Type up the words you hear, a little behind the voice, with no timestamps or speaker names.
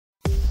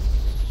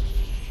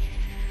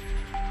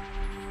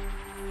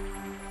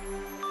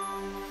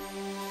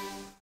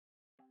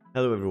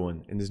Hello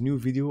everyone, in this new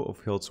video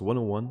of Gjalt's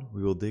 101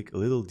 we will dig a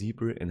little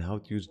deeper in how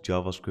to use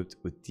JavaScript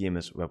with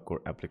TMS WEB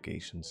Core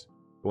applications.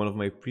 In one of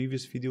my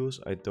previous videos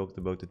I talked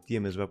about the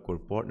TMS WEB Core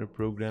partner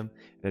program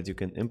and that you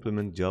can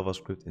implement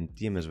JavaScript in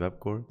TMS WEB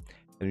Core,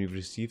 and we've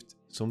received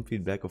some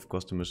feedback of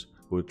customers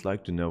who would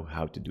like to know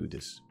how to do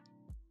this.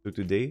 So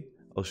today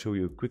I'll show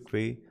you a quick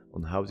way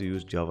on how to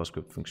use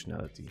JavaScript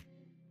functionality.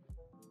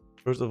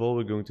 First of all,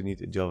 we're going to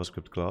need a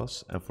JavaScript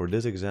class, and for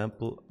this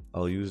example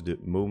I'll use the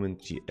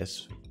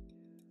Momentjs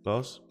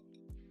class.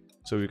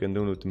 So you can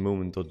download the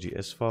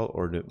moment.js file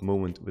or the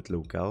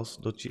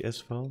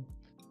moment-with-locales.js file.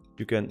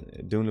 You can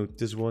download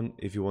this one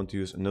if you want to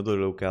use another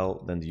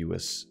locale than the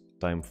US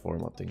time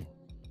formatting.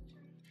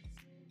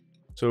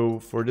 So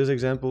for this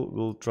example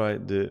we'll try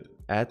the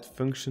add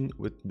function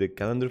with the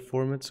calendar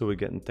format, so we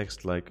get in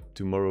text like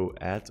tomorrow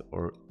add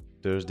or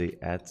Thursday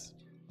add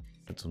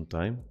at some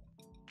time.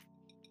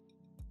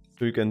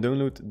 So you can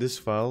download this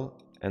file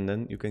and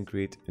then you can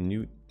create a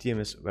new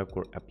TMS WEB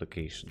Core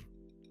application.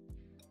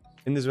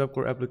 In this WEB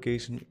Core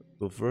application,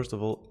 we'll first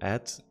of all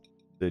add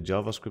the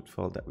JavaScript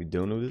file that we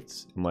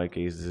downloaded. In my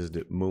case, this is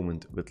the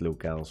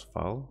moment-with-locales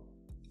file.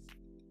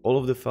 All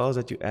of the files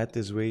that you add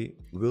this way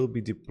will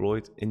be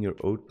deployed in your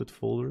output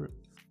folder,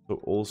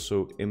 so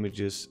also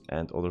images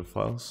and other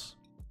files.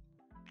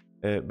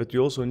 But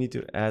you also need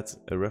to add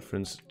a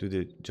reference to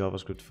the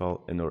JavaScript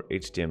file in our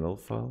HTML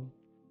file.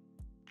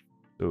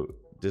 So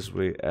this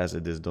way, as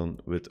it is done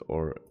with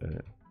our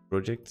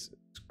project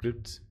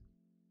script,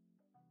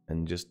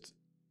 and just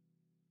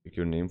pick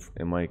your name.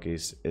 In my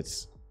case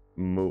it's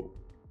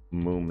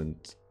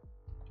moment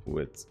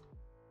with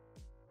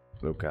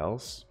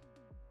locales.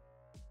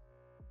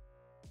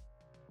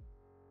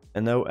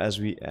 And now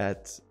as we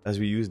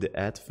use the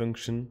add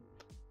function,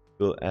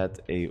 we'll add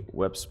a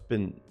web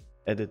spin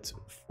edit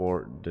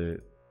for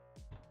the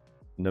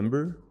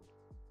number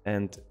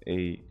and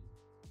a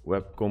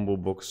web combo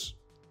box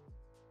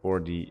for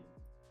the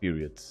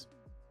period.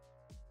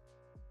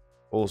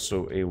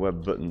 Also a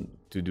web button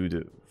to do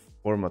the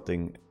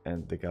formatting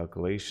and the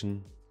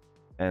calculation,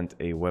 and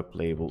a web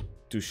label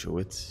to show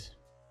it.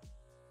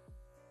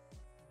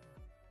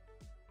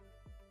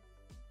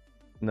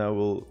 Now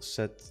we'll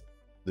set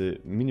the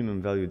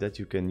minimum value that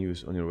you can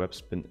use on your web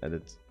spin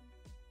edit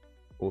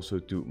also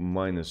to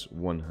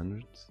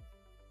 -100.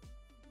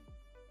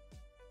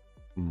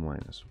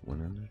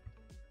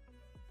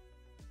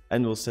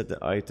 And we'll set the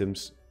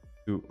items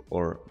to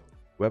our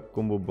web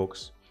combo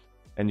box.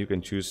 And you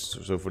can choose,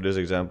 so for this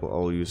example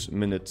I'll use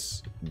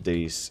minutes,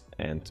 days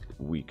and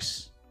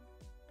weeks.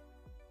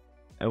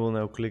 I will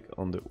now click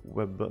on the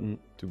web button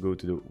to go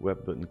to the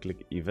web button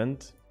click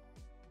event,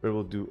 where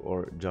we'll do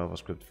our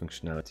JavaScript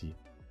functionality.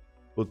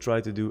 We'll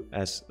try to do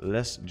as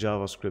less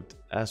JavaScript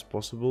as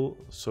possible,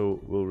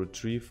 so we'll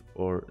retrieve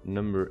our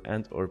number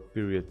and our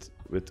period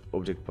with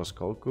Object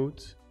Pascal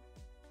code.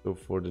 So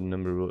for the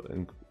number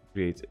we'll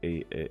create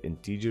a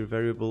integer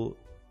variable,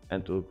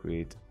 and we'll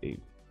create a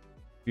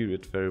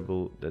period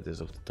variable that is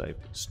of the type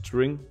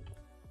string,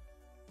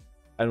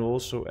 and we'll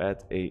also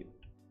add a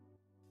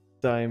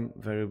time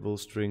variable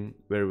string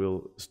where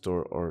we'll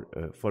store our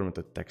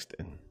formatted text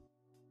in.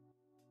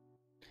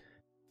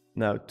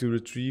 Now to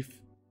retrieve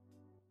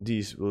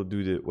these, we'll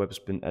do the web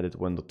spin edit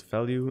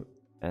one.value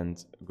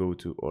and go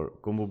to our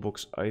combo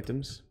box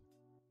items.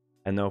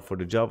 And now for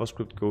the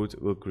JavaScript code,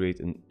 we'll create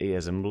an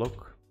ASM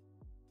block.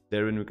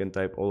 Therein we can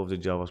type all of the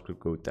JavaScript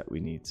code that we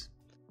need.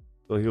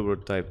 So here we'll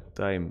type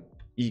time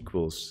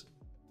equals,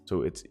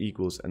 so it's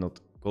equals and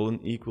not colon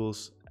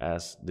equals,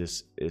 as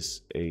this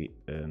is a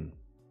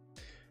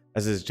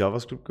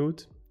JavaScript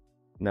code.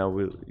 Now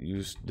we'll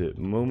use the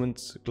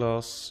moment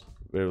class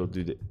where we'll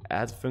do the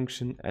add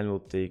function, and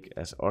we'll take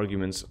as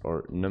arguments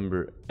our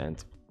number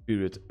and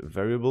period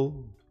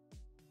variable.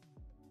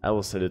 I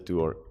will set it to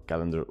our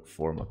calendar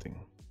formatting.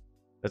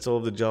 That's all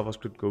of the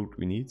JavaScript code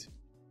we need.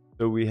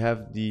 So we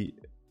have the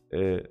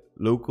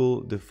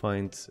local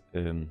defined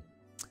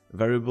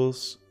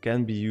variables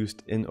can be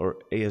used in our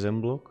ASM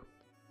block.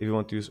 If you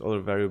want to use other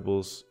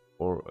variables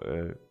or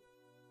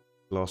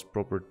class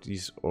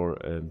properties or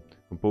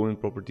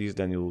component properties,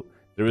 then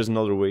there is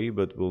another way,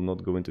 but we'll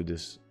not go into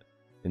this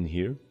in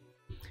here.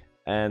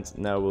 And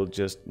now we'll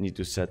just need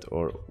to set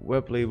our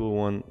web label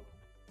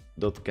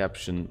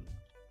one.caption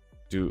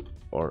to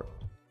our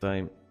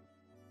time,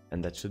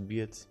 and that should be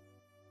it.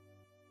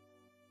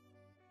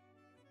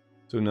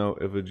 So now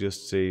if we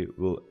just say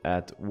we'll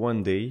add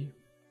one day,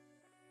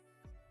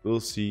 we'll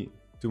see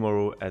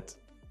tomorrow at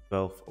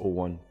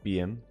 12:01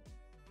 PM,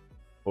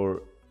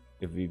 or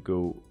if we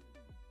go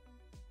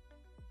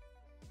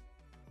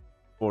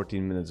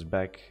 14 minutes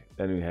back,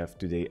 then we have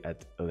today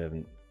at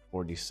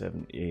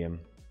 11:47 AM.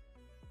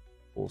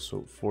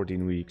 Also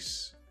 14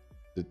 weeks,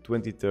 the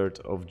 23rd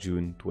of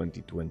June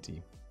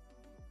 2020.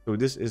 So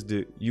this is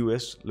the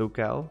US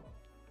locale.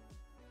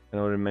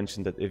 And I already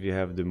mentioned that if you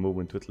have the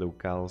moment with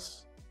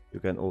locales, you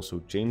can also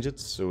change it.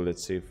 So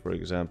let's say, for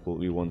example,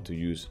 we want to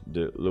use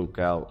the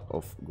locale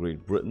of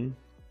Great Britain.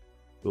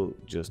 We'll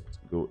just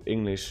go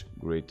English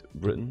Great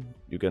Britain.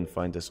 You can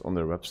find this on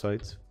their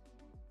website.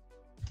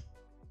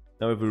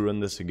 Now if we run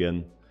this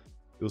again,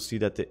 you'll see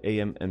that the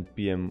AM and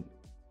PM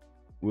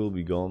will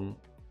be gone.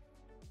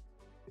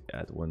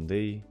 Add one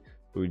day,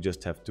 we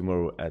just have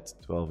tomorrow at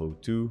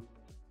 12:02.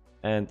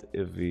 And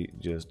if we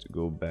just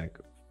go back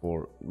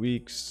 4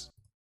 weeks,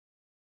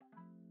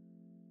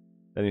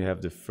 then you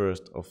have the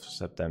 1st of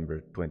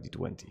September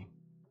 2020.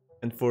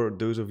 And for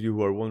those of you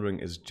who are wondering,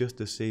 it's just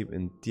the same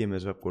in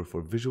TMS WEB Core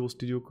for Visual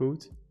Studio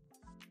Code.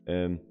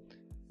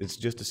 It's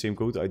just the same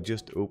code. I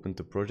just opened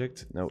the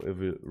project. Now if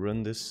we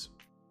run this,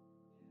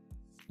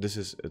 this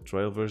is a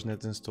trial version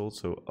that's installed,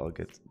 so I'll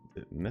get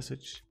the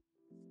message.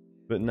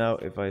 But now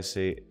if I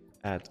say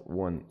add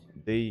one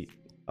day,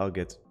 I'll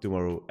get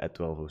tomorrow at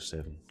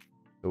 12:07.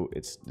 So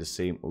it's the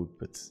same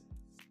output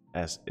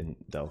as in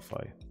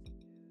Delphi.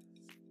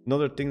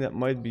 Another thing that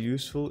might be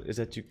useful is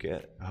that you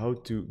get how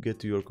to get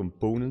to your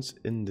components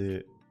in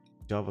the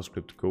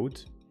JavaScript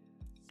code.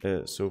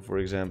 So for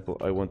example,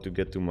 I want to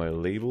get to my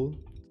label,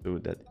 so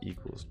that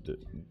equals the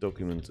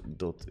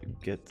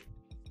document.get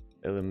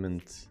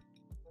element,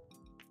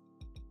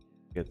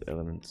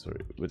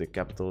 sorry, with a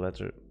capital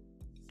letter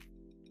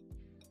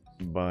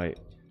by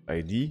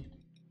ID.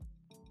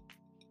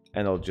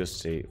 And I'll just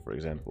say, for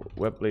example,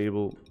 web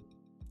label.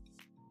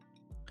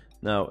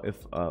 Now,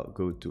 if I'll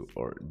go to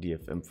our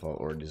DFM file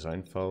or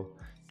design file,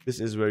 this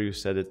is where you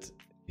set it.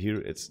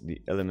 Here it's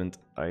the element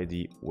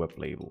ID web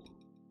label.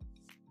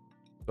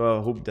 So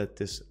I hope that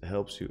this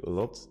helps you a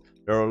lot.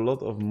 There are a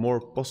lot of more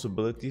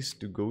possibilities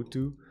to go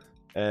to,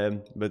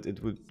 but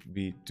it would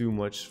be too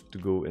much to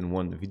go in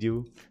one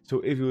video. So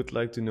if you would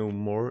like to know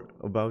more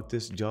about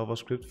this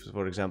JavaScript,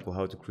 for example,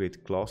 how to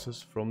create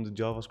classes from the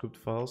JavaScript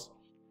files,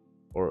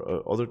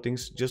 or other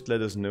things, just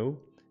let us know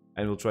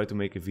and we'll try to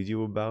make a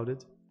video about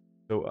it.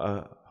 So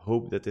I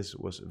hope that this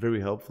was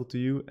very helpful to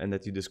you and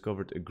that you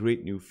discovered a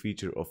great new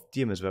feature of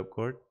TMS WEB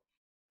Core.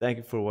 Thank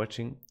you for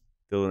watching.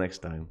 Till the next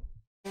time.